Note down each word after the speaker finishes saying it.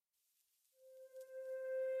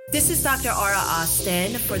This is Dr. Ara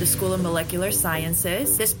Austin for the School of Molecular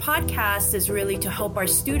Sciences. This podcast is really to help our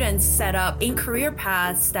students set up in career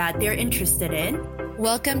paths that they're interested in.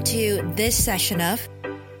 Welcome to this session of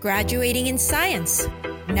Graduating in Science.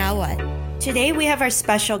 Now what? Today we have our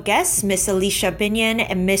special guests, Miss Alicia Binion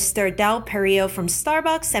and Mr. Perio from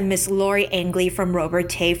Starbucks and Miss Laurie Angley from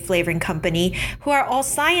Robertet Flavoring Company, who are all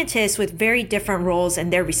scientists with very different roles in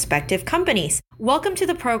their respective companies. Welcome to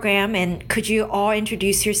the program, and could you all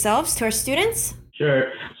introduce yourselves to our students?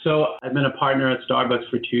 Sure. So I've been a partner at Starbucks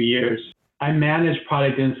for 2 years. I manage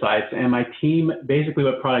product insights, and my team, basically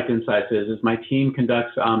what product insights is my team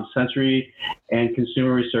conducts sensory and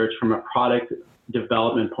consumer research from a product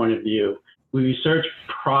development point of view. We research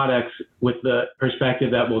products with the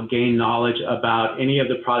perspective that will gain knowledge about any of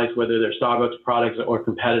the products, whether they're Starbucks products or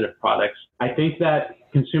competitive products. I think that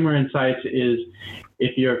consumer insights is,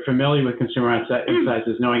 if you're familiar with consumer insights,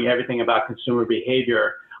 is knowing everything about consumer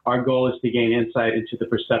behavior. Our goal is to gain insight into the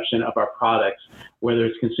perception of our products, whether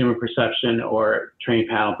it's consumer perception or trained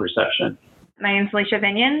panel perception. My name is Alicia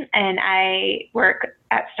Binion, and I work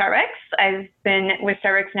at Starbucks. I've been with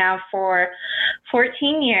Starbucks now for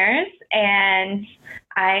 14 years, and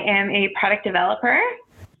I am a product developer.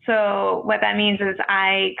 So what that means is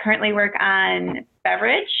I currently work on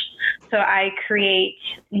beverage. So I create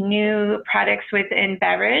new products within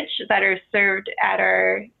beverage that are served at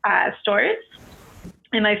our stores.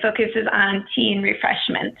 And my focus is on tea and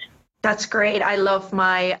refreshment. That's great. I love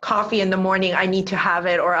my coffee in the morning. I need to have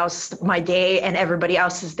it, or else my day and everybody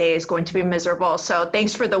else's day is going to be miserable. So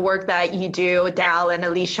thanks for the work that you do, Dal and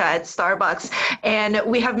Alicia at Starbucks. And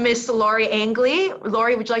we have Miss Laurie Angley.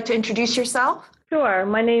 Laurie, would you like to introduce yourself? Sure.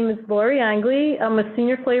 My name is Laurie Angley. I'm a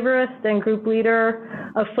senior flavorist and group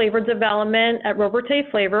leader of flavor development at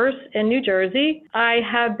Robertet Flavors in New Jersey. I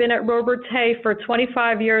have been at Robertet for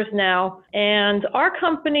 25 years now, and our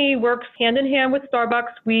company works hand in hand with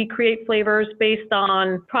Starbucks. We create flavors based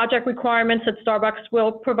on project requirements that Starbucks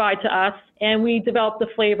will provide to us, and we develop the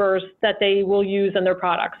flavors that they will use in their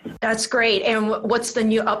products. That's great. And what's the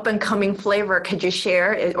new up-and-coming flavor? Could you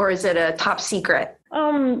share, or is it a top secret?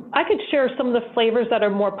 I could share some of the flavors that are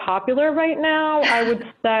more popular right now. I would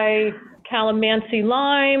say calamansi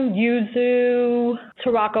lime, yuzu,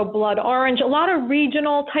 Tarocco blood orange, a lot of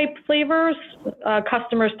regional type flavors.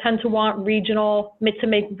 Customers tend to want to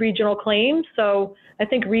make regional claims. So I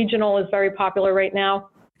think regional is very popular right now.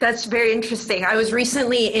 That's very interesting. I was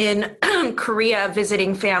recently in Korea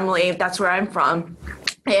visiting family. That's where I'm from.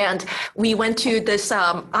 And we went to this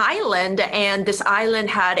island, and this island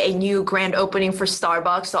had a new grand opening for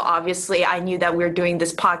Starbucks. So obviously I knew that we were doing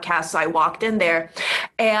this podcast. So I walked in there,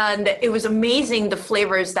 and it was amazing, the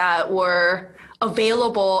flavors that were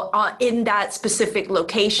available in that specific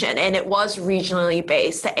location, and it was regionally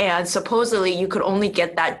based, and supposedly you could only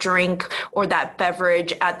get that drink or that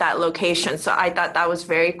beverage at that location. So I thought that was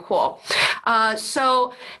very cool.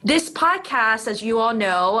 So this podcast, as you all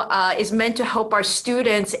know, is meant to help our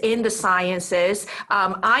students in the sciences.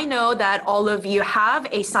 I know that all of you have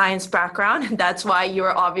a science background. That's why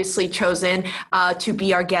you're obviously chosen to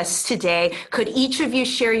be our guests today. Could each of you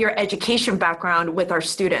share your education background with our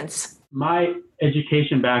students? My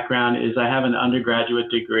education background is I have an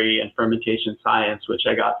undergraduate degree in fermentation science, which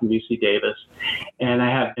I got from UC Davis, and I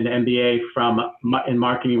have an MBA in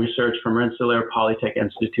marketing research from Rensselaer Polytech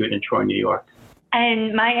Institute in Troy, New York.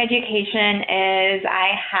 And my education is I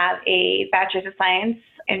have a Bachelor's of Science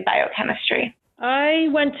in biochemistry. I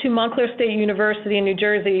went to Montclair State University in New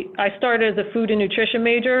Jersey. I started as a food and nutrition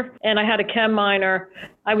major, and I had a chem minor.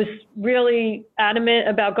 I was really adamant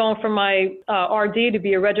about going for my RD to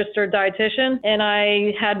be a registered dietitian, and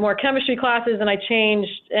I had more chemistry classes, and I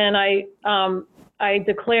changed, and I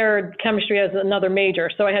declared chemistry as another major.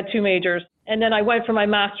 So I had two majors. And then I went for my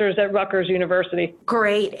master's at Rutgers University.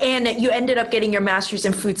 Great. And you ended up getting your master's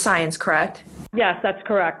in food science, correct? Yes, that's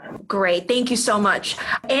correct. Great. Thank you so much.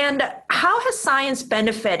 And how has science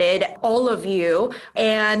benefited all of you?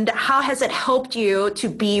 And how has it helped you to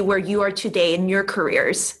be where you are today in your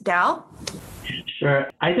careers? Dal? Sure.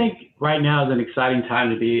 I think right now is an exciting time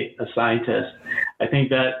to be a scientist. I think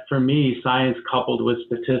that for me, science coupled with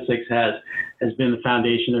statistics has been the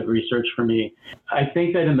foundation of research for me. I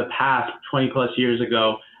think that in the past, 20 plus years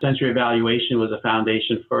ago, sensory evaluation was a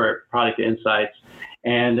foundation for product insights.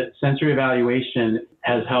 And sensory evaluation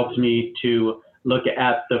has helped me to look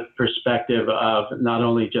at the perspective of not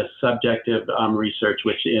only just subjective research,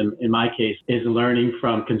 which in my case is learning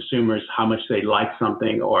from consumers how much they like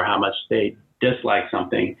something or how much they dislike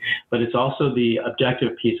something, but it's also the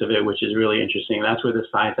objective piece of it, which is really interesting. That's where the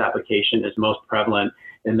science application is most prevalent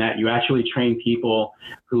in that you actually train people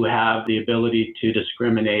who have the ability to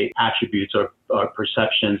discriminate attributes or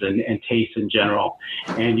perceptions and tastes in general.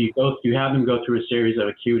 And you have them go through a series of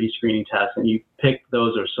acuity screening tests, and you pick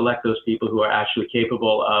those or select those people who are actually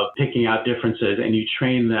capable of picking out differences, and you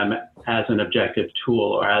train them as an objective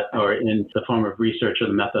tool or in the form of research or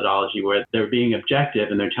the methodology where they're being objective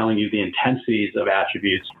and they're telling you the intensities of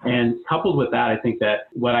attributes. And coupled with that, I think that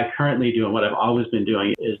what I currently do and what I've always been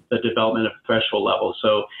doing is the development of threshold levels.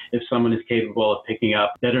 So if someone is capable of picking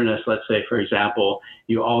up bitterness, let's say, for example,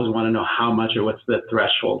 you always want to know how much or what's the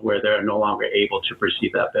threshold where they're no longer able to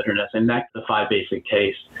perceive that bitterness. And that's the 5 basic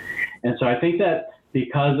tastes. And so I think that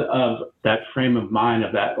because of that frame of mind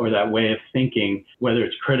of that, or that way of thinking, whether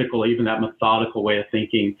it's critical, even that methodical way of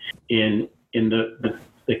thinking in the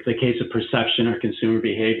case of perception or consumer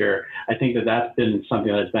behavior, I think that that's been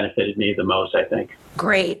something that has benefited me the most, I think.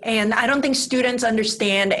 Great. And I don't think students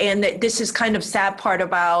understand, and this is kind of sad part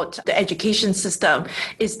about the education system,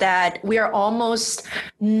 is that we are almost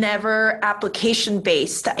never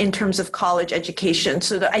application-based in terms of college education.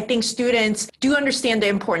 So I think students do understand the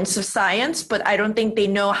importance of science, but I don't think they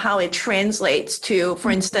know how it translates to,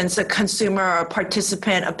 for instance, a consumer or a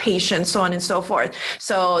participant, a patient, so on and so forth.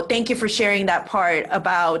 So thank you for sharing that part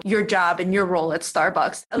about your job and your role at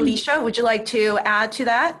Starbucks. Alicia, would you like to add to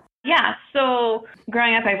that? Yeah, so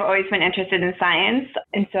growing up, I've always been interested in science,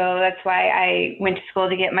 and so that's why I went to school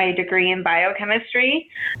to get my degree in biochemistry.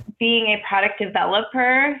 Being a product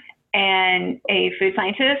developer and a food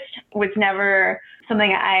scientist was never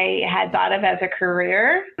something I had thought of as a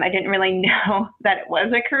career. I didn't really know that it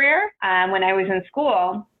was a career when I was in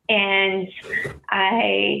school, and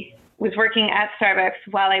I was working at Starbucks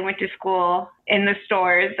while I went to school in the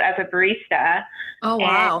stores as a barista. Oh,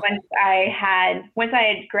 wow. And once I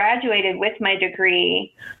had graduated with my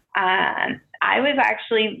degree, I was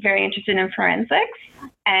actually very interested in forensics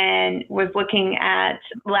and was looking at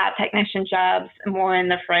lab technician jobs more in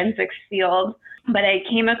the forensics field. But I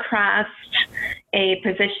came across a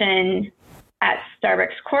position at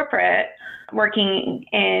Starbucks corporate working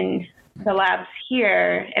in the labs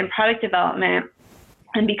here in product development.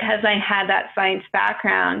 And because I had that science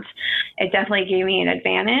background, it definitely gave me an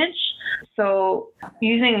advantage. So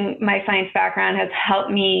using my science background has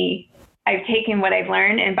helped me. I've taken what I've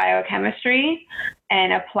learned in biochemistry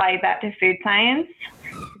and applied that to food science.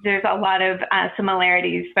 There's a lot of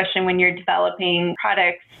similarities, especially when you're developing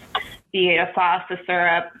products, be it a sauce, a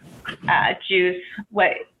syrup, juice,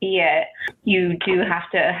 what be it. You do have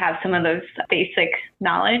to have some of those basic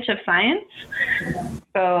knowledge of science.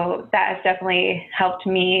 So that has definitely helped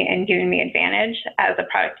me and given me advantage as a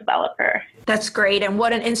product developer. That's great. And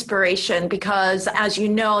what an inspiration, because as you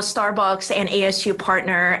know, Starbucks and ASU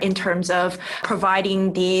partner in terms of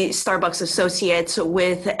providing the Starbucks associates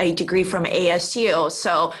with a degree from ASU.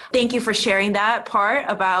 So thank you for sharing that part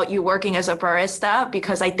about you working as a barista,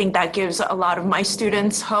 because I think that gives a lot of my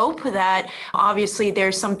students hope that obviously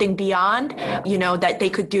there's something beyond, that they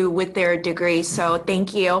could do with their degree. So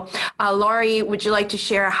thank you. Laurie, would you like to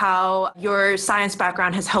share how your science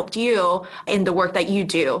background has helped you in the work that you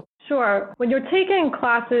do? Sure. When you're taking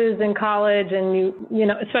classes in college and you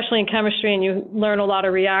know, especially in chemistry, and you learn a lot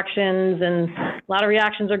of reactions and a lot of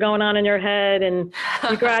reactions are going on in your head and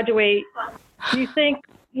you graduate, you think,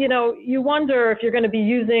 you wonder if you're going to be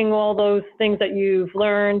using all those things that you've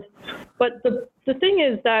learned. But the thing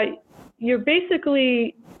is that you're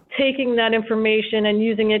basically taking that information and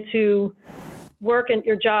using it to work in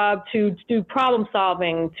your job, to do problem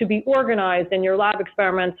solving, to be organized in your lab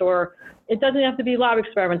experiments, or it doesn't have to be lab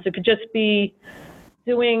experiments. It could just be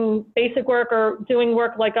doing basic work or doing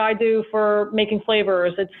work like I do for making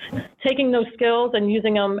flavors. It's taking those skills and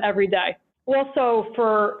using them every day.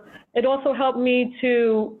 It also helped me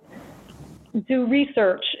to do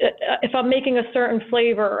research. If I'm making a certain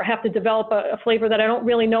flavor, I have to develop a flavor that I don't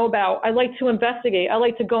really know about. I like to investigate. I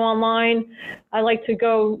like to go online. I like to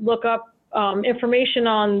go look up information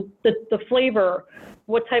on the flavor,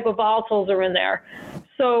 what type of volatiles are in there.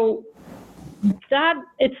 So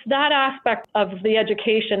it's that aspect of the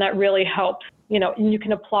education that really helps, and you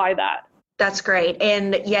can apply that. That's great.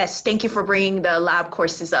 And yes, thank you for bringing the lab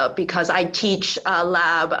courses up, because I teach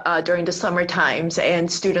lab during the summer times,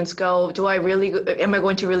 and students go, am I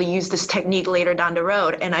going to really use this technique later down the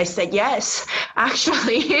road? And I said, yes,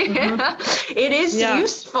 actually, it is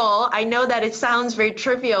useful. I know that it sounds very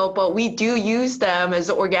trivial, but we do use them as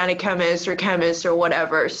organic chemists or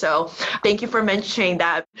whatever. So thank you for mentioning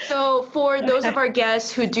that. So for those of our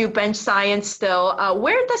guests who do bench science still,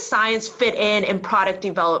 where does science fit in product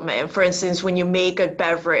development? For instance, when you make a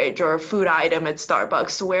beverage or a food item at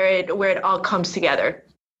Starbucks, where it all comes together?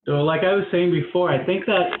 So like I was saying before, I think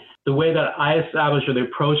that the way that I establish or the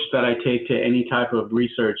approach that I take to any type of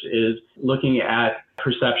research is looking at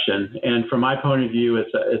perception. And from my point of view,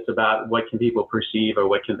 it's about what can people perceive or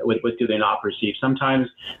what do they not perceive. Sometimes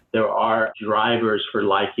there are drivers for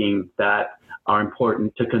liking that are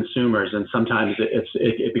important to consumers, and sometimes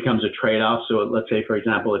it becomes a trade-off. So let's say, for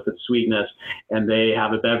example, if it's sweetness and they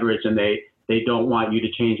have a beverage and they don't want you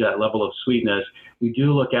to change that level of sweetness, we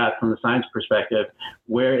do look at, from the science perspective,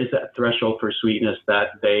 where is that threshold for sweetness that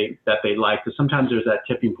they like? Because sometimes there's that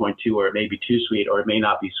tipping point too, where it may be too sweet or it may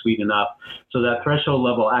not be sweet enough. So that threshold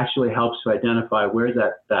level actually helps to identify where's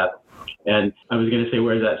that. And I was going to say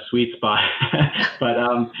where's that sweet spot, but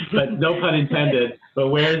no pun intended. But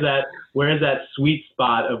where's that sweet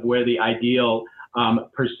spot of where the ideal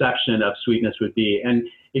perception of sweetness would be? And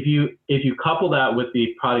if you couple that with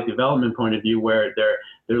the product development point of view, where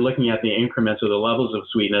they're looking at the increments or the levels of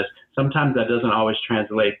sweetness, sometimes that doesn't always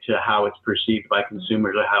translate to how it's perceived by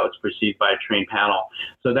consumers or how it's perceived by a trained panel.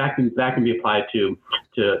 So that can be applied to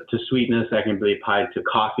sweetness, that can be applied to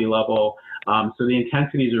coffee level. So the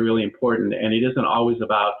intensities are really important, and it isn't always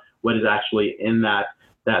about what is actually in that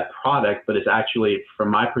product, but it's actually, from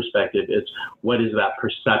my perspective, it's what is that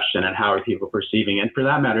perception and how are people perceiving it? And for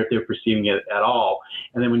that matter, if they're perceiving it at all.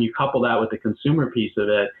 And then when you couple that with the consumer piece of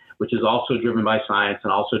it, which is also driven by science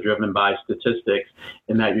and also driven by statistics,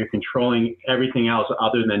 in that you're controlling everything else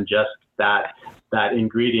other than just that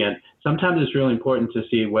ingredient. Sometimes it's really important to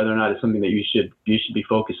see whether or not it's something that you should be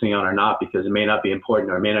focusing on or not, because it may not be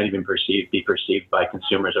important or it may not even be perceived by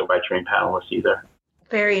consumers or by trained panelists either.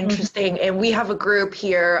 Very interesting. And we have a group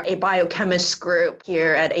here, a biochemist group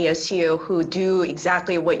here at ASU, who do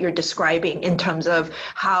exactly what you're describing in terms of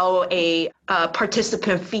how a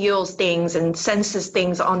participant feels things and senses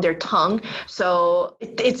things on their tongue. So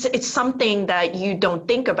it's something that you don't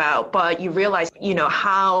think about, but you realize,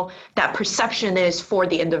 how that perception is for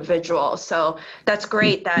the individual. So that's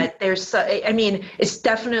great that it's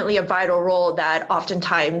definitely a vital role that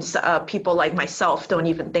oftentimes people like myself don't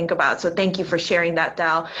even think about. So thank you for sharing that,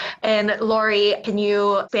 Dal. And Laurie, can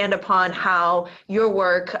you expand upon how your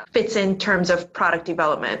work fits in terms of product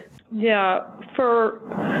development? Yeah,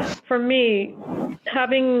 for me,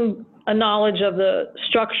 having a knowledge of the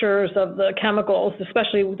structures of the chemicals,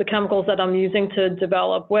 especially the chemicals that I'm using to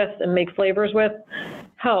develop with and make flavors with,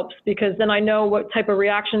 helps, because then I know what type of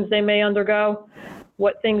reactions they may undergo,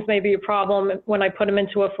 what things may be a problem when I put them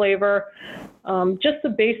into a flavor. Just the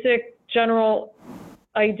basic general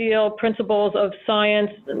ideal principles of science,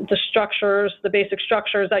 the basic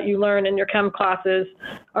structures that you learn in your chem classes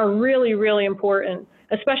are really, really important,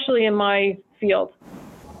 especially in my field.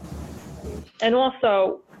 And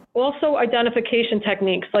also identification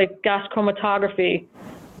techniques like gas chromatography,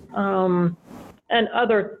 and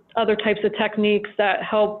other types of techniques that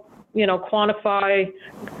help, quantify,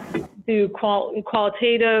 do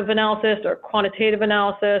qualitative analysis or quantitative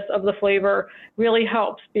analysis of the flavor really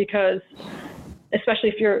helps, because especially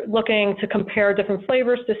if you're looking to compare different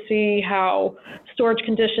flavors to see how storage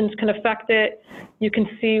conditions can affect it, you can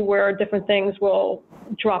see where different things will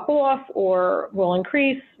drop off or will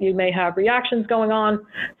increase. You may have reactions going on.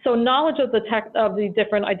 So knowledge of the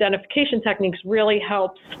different identification techniques really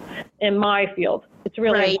helps in my field. It's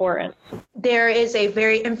really important. There is a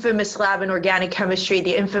very infamous lab in organic chemistry,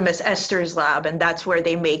 the infamous esters lab, and that's where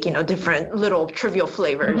they make, different little trivial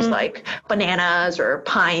flavors like bananas or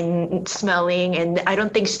pine smelling. And I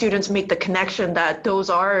don't think students make the connection that those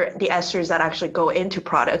are the esters that actually go into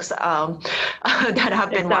products that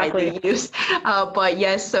have been widely used. But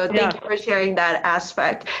yes, so thank you for sharing that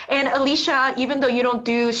aspect. And Alicia, even though you don't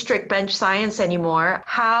do strict bench science anymore,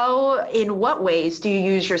 in what ways do you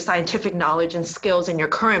use your scientific knowledge and skills in your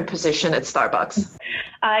current position at Starbucks?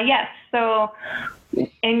 Yes. So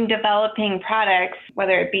in developing products,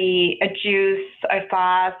 whether it be a juice, a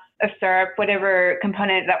sauce, a syrup, whatever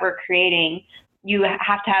component that we're creating, you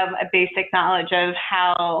have to have a basic knowledge of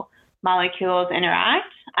how molecules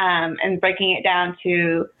interact, and breaking it down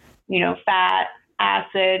to, fat,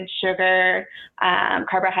 acid, sugar,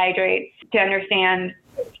 carbohydrates, to understand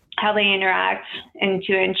how they interact and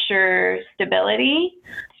to ensure stability.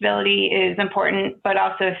 Stability is important, but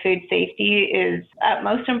also food safety is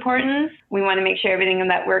utmost importance. We want to make sure everything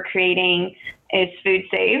that we're creating is food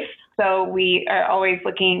safe. So we are always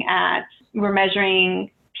we're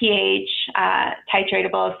measuring pH,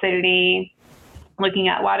 titratable acidity, looking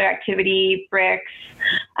at water activity, bricks,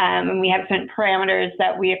 and we have certain parameters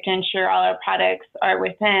that we have to ensure all our products are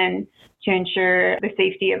within to ensure the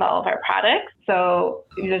safety of all of our products. So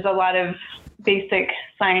there's a lot of basic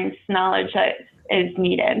science knowledge that is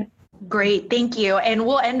needed. Great, thank you. And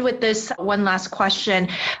we'll end with this one last question.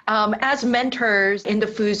 As mentors in the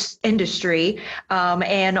foods industry,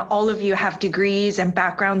 and all of you have degrees and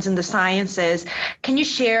backgrounds in the sciences, can you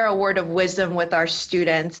share a word of wisdom with our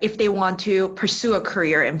students if they want to pursue a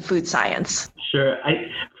career in food science? Sure.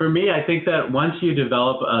 For me, I think that once you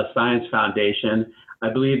develop a science foundation, I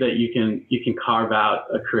believe that you can carve out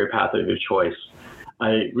a career path of your choice.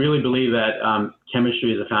 I really believe that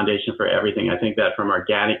chemistry is a foundation for everything. I think that from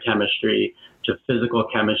organic chemistry to physical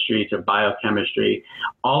chemistry to biochemistry,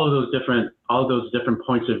 all of those different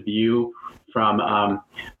points of view from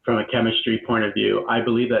a chemistry point of view, I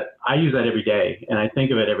believe that I use that every day, and I think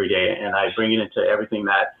of it every day, and I bring it into everything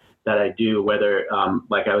that I do, whether,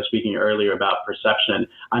 like I was speaking earlier about perception,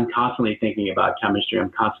 I'm constantly thinking about chemistry. I'm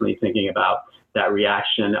constantly thinking about that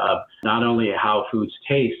reaction of not only how foods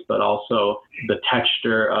taste, but also the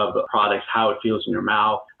texture of products, how it feels in your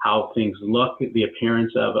mouth, how things look, the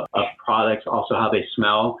appearance of products, also how they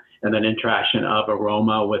smell, and then interaction of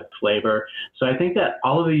aroma with flavor. So I think that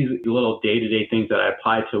all of these little day-to-day things that I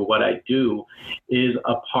apply to what I do is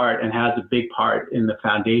a part and has a big part in the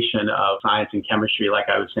foundation of science and chemistry, like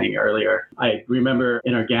I was saying earlier. I remember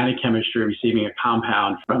in organic chemistry receiving a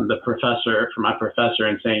compound from my professor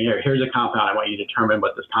and saying, here's a compound, I want you to determine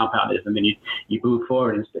what this compound is. And then you move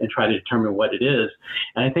forward and try to determine what it is.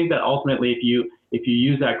 And I think that ultimately if you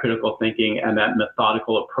use that critical thinking and that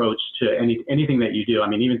methodical approach to anything that you do, I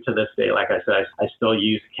mean, even to this day, like I said, I still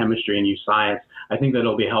use chemistry and use science. I think that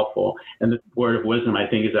it'll be helpful. And the word of wisdom, I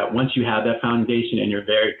think, is that once you have that foundation and you're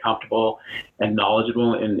very comfortable and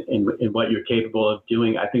knowledgeable in what you're capable of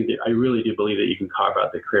doing, I really do believe that you can carve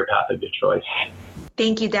out the career path of your choice.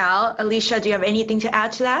 Thank you, Dal. Alicia, do you have anything to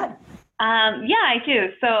add to that? Yeah, I do.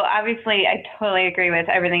 So obviously, I totally agree with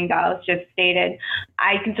everything Dallas just stated.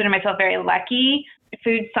 I consider myself very lucky.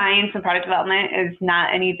 Food science and product development is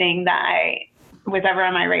not anything that was ever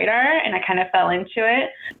on my radar, and I kind of fell into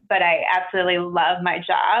it. But I absolutely love my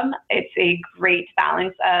job. It's a great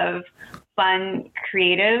balance of fun,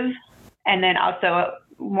 creative, and then also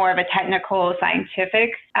more of a technical,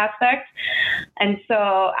 scientific aspect. And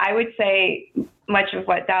so I would say much of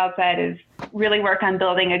what Dal said is really work on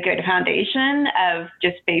building a good foundation of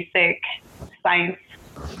just basic science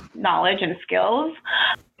knowledge and skills,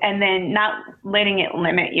 and then not letting it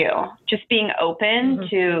limit you, just being open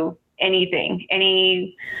to anything,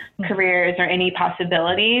 any careers or any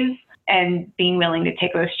possibilities, and being willing to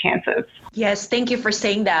take those chances. Yes, thank you for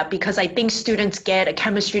saying that, because I think students get a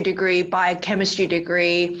chemistry degree, biochemistry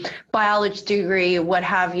degree, biology degree, what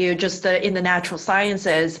have you, just in the natural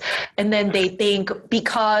sciences. And then they think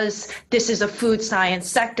because this is a food science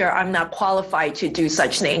sector, I'm not qualified to do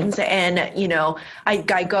such things. And,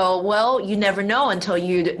 I go, well, you never know until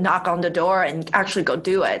you knock on the door and actually go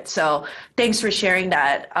do it. So thanks for sharing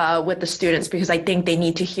that with the students, because I think they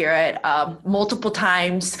need to hear it multiple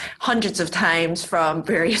times, hundreds of times from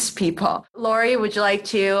various people. Laurie, would you like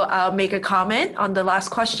to make a comment on the last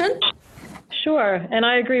question? Sure. And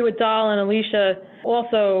I agree with Dal and Alicia.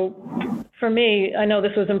 Also, for me, I know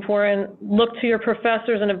this was important. Look to your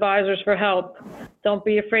professors and advisors for help. Don't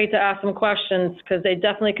be afraid to ask them questions, because they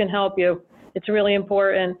definitely can help you. It's really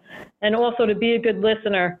important. And also to be a good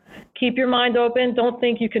listener. Keep your mind open. Don't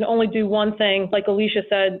think you can only do one thing. Like Alicia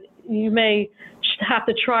said, you may have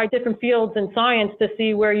to try different fields in science to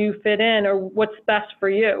see where you fit in or what's best for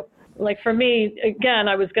you. Like for me, again,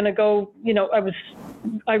 I was going to go,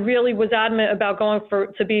 I really was adamant about going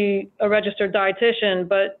to be a registered dietitian,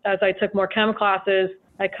 but as I took more chem classes,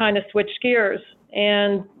 I kind of switched gears,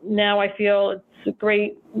 and now I feel it's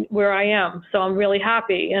great where I am. So I'm really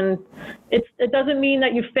happy, and it doesn't mean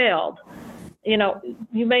that you failed. You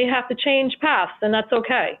may have to change paths, and that's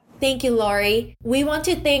okay. Thank you, Laurie. We want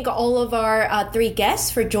to thank all of our 3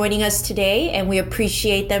 guests for joining us today, and we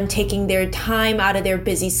appreciate them taking their time out of their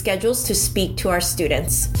busy schedules to speak to our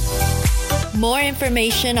students. More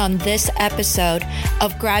information on this episode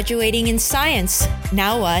of Graduating in Science,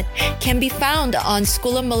 Now What, can be found on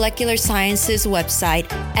School of Molecular Sciences website,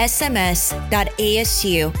 sms.asu.edu.